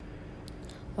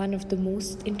One of the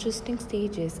most interesting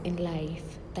stages in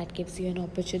life that gives you an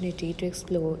opportunity to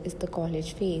explore is the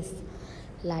college phase.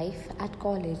 Life at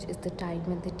college is the time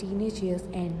when the teenage years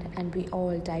end and we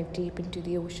all dive deep into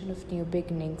the ocean of new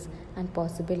beginnings and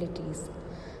possibilities.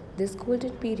 This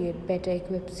golden period better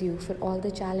equips you for all the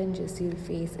challenges you'll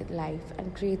face in life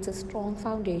and creates a strong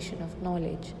foundation of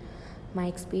knowledge. My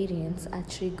experience at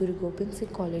Sri Guru Gobind Singh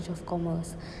College of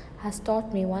Commerce has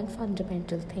taught me one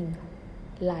fundamental thing.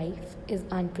 Life is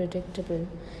unpredictable.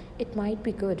 It might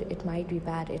be good, it might be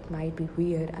bad, it might be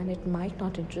weird, and it might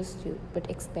not interest you, but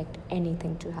expect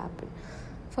anything to happen.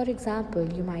 For example,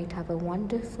 you might have a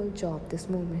wonderful job this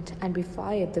moment and be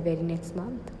fired the very next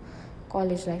month.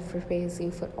 College life prepares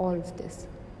you for all of this.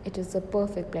 It is a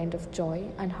perfect blend of joy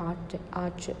and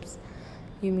hardships.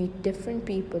 You meet different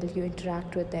people, you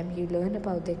interact with them, you learn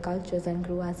about their cultures and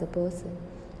grow as a person.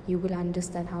 You will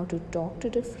understand how to talk to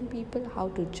different people, how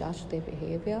to judge their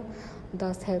behavior,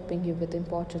 thus helping you with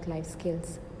important life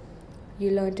skills. You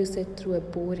learn to sit through a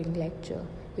boring lecture.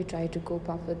 You try to cope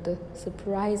up with the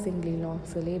surprisingly long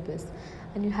syllabus,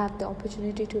 and you have the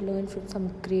opportunity to learn from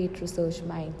some great research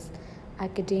minds.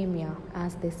 Academia,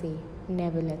 as they say,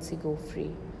 never lets you go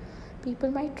free. People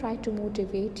might try to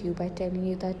motivate you by telling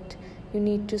you that you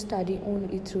need to study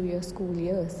only through your school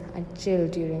years and chill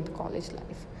during college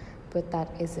life. But that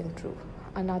isn't true.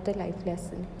 Another life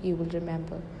lesson you will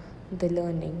remember: the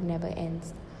learning never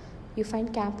ends. You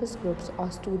find campus groups or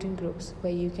student groups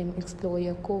where you can explore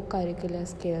your co curricular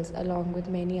skills along with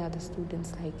many other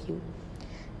students like you.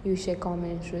 You share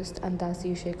common interests and thus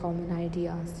you share common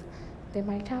ideas. There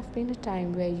might have been a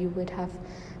time where you would have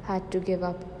had to give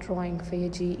up drawing for your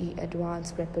GE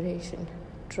advanced preparation.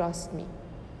 Trust me,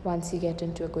 once you get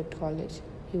into a good college,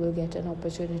 you will get an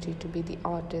opportunity to be the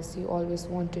artist you always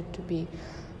wanted to be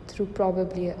through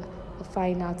probably a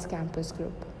fine arts campus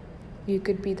group. You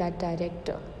could be that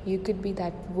director, you could be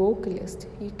that vocalist,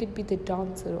 you could be the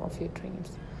dancer of your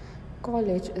dreams.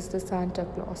 College is the Santa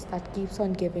Claus that keeps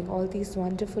on giving all these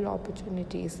wonderful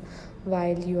opportunities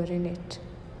while you are in it.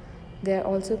 There are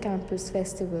also campus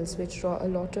festivals which draw a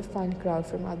lot of fun crowd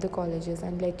from other colleges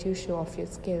and let you show off your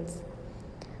skills.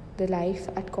 The life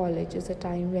at college is a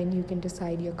time when you can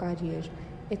decide your career.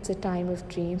 It's a time of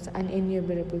dreams and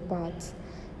innumerable paths.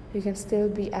 You can still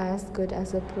be as good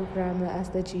as a programmer as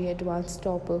the GE advanced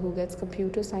topper who gets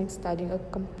computer science studying a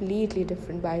completely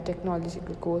different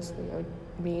biotechnological course for your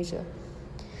major.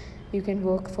 You can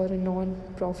work for a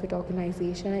non-profit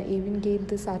organization and even gain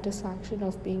the satisfaction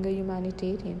of being a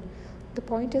humanitarian. The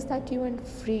point is that you are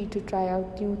free to try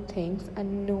out new things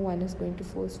and no one is going to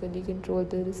forcefully control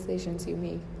the decisions you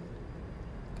make.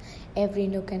 Every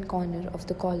nook and corner of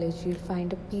the college, you'll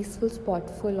find a peaceful spot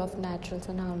full of natural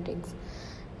surroundings,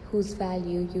 whose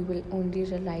value you will only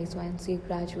realize once you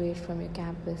graduate from your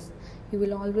campus. You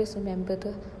will always remember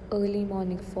the early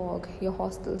morning fog, your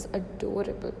hostel's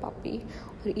adorable puppy,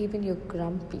 or even your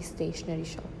grumpy stationery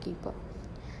shopkeeper.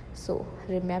 So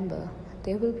remember,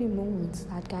 there will be moments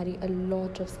that carry a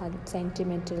lot of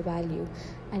sentimental value,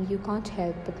 and you can't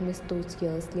help but miss those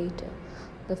years later.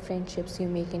 The friendships you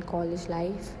make in college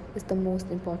life is the most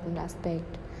important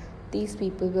aspect. These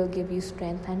people will give you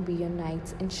strength and be your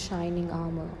knights in shining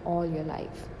armor all your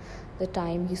life. The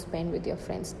time you spend with your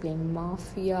friends playing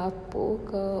mafia,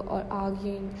 poker, or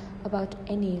arguing about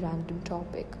any random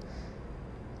topic.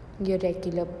 Your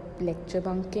regular lecture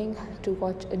bunking to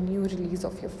watch a new release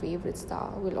of your favorite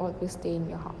star will always stay in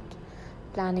your heart.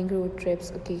 Planning road trips,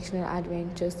 occasional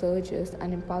adventure surges,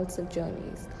 and impulsive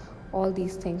journeys. All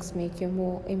these things make you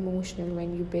more emotional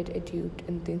when you bid adieu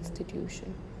in the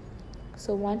institution.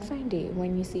 So one fine day,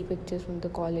 when you see pictures from the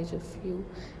college of you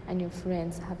and your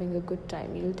friends having a good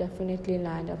time, you'll definitely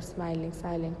land up smiling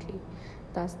silently.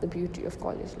 That's the beauty of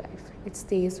college life. It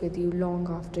stays with you long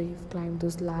after you've climbed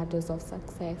those ladders of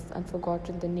success and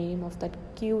forgotten the name of that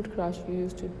cute crush you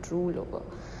used to drool over.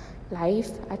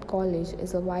 Life at college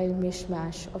is a wild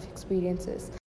mishmash of experiences